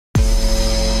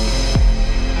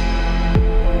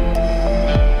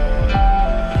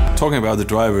talking about the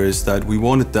driver is that we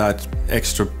wanted that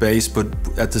extra bass, but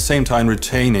at the same time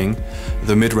retaining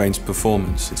the mid-range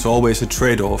performance. It's always a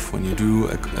trade-off when you do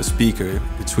a speaker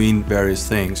between various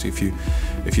things. If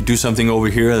you do something over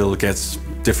here, it'll get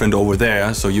different over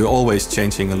there, so you're always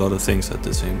changing a lot of things at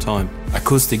the same time.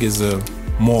 Acoustic is a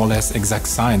more or less exact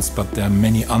science, but there are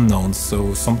many unknowns,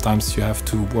 so sometimes you have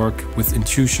to work with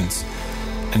intuitions.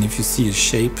 And if you see a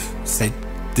shape, say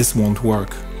this won't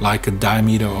work, like a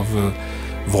diameter of a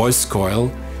voice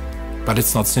coil, but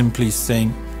it's not simply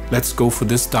saying, let's go for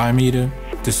this diameter,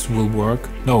 this will work.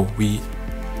 No, we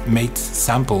made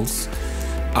samples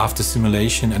after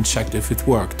simulation and checked if it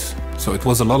worked. So it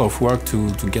was a lot of work to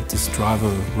get this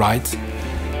driver right,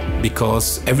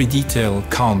 because every detail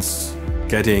counts.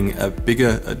 Getting a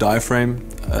bigger diaphragm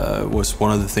was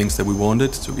one of the things that we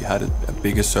wanted. So we had a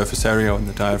bigger surface area on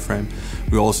the diaphragm.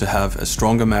 We also have a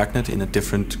stronger magnet in a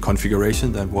different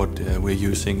configuration than what we're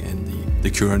using in the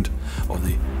current or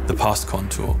the past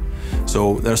contour.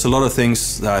 So there's a lot of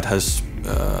things that has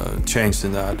changed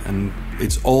in that, and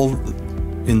it's all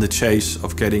in the chase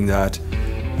of getting that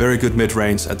very good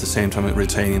mid-range at the same time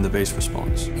retaining the bass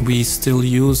response. We still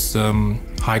use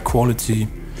high quality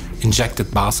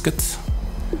injected basket.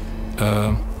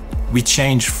 We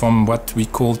changed from what we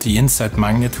call the inside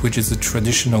magnet, which is a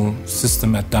traditional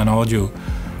system at Dynaudio,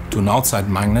 to an outside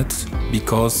magnet,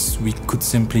 because we could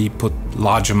simply put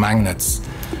larger magnets.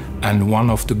 And one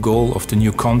of the goals of the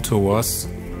new contour was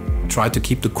try to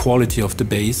keep the quality of the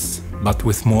bass, but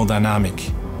with more dynamic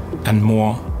and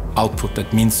more output.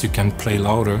 That means you can play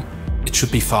louder. It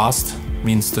should be fast,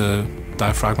 means the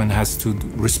diaphragm has to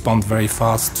respond very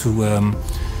fast to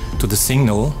the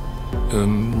signal.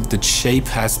 The shape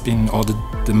has been, or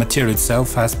the material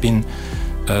itself has been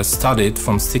studied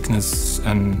from thickness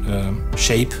and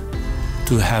shape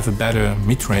to have a better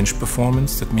mid-range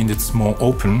performance. That means it's more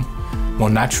open, more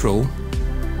natural.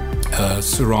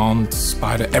 Surround,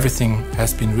 spider, everything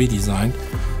has been redesigned,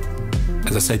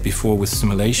 as I said before, with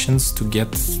simulations to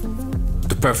get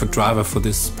the perfect driver for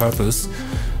this purpose.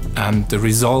 And the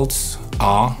results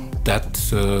are that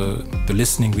the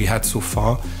listening we had so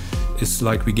far is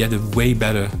like we get a way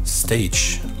better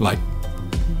stage. Like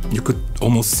you could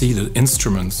almost see the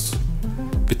instruments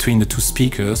between the two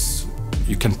speakers.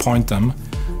 You can point them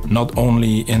not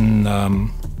only in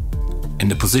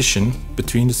the position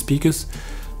between the speakers,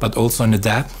 but also in the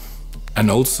depth,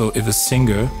 and also if a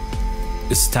singer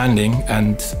is standing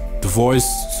and the voice,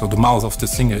 so the mouth of the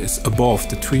singer, is above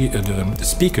the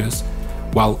speakers,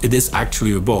 while it is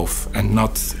actually above and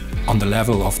not on the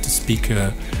level of the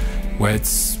speaker where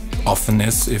it's often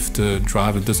is if the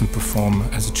driver doesn't perform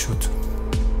as it should.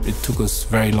 It took us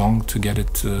very long to get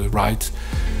it right,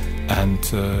 and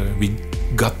we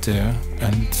got there,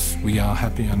 and we are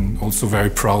happy and also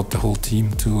very proud, the whole team,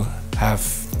 to have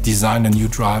designed a new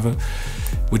driver,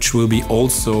 which will be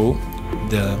also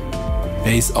the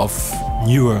base of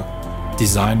newer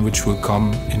design, which will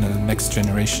come in a next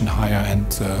generation higher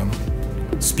end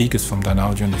speakers from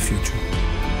Dynaudio in the future.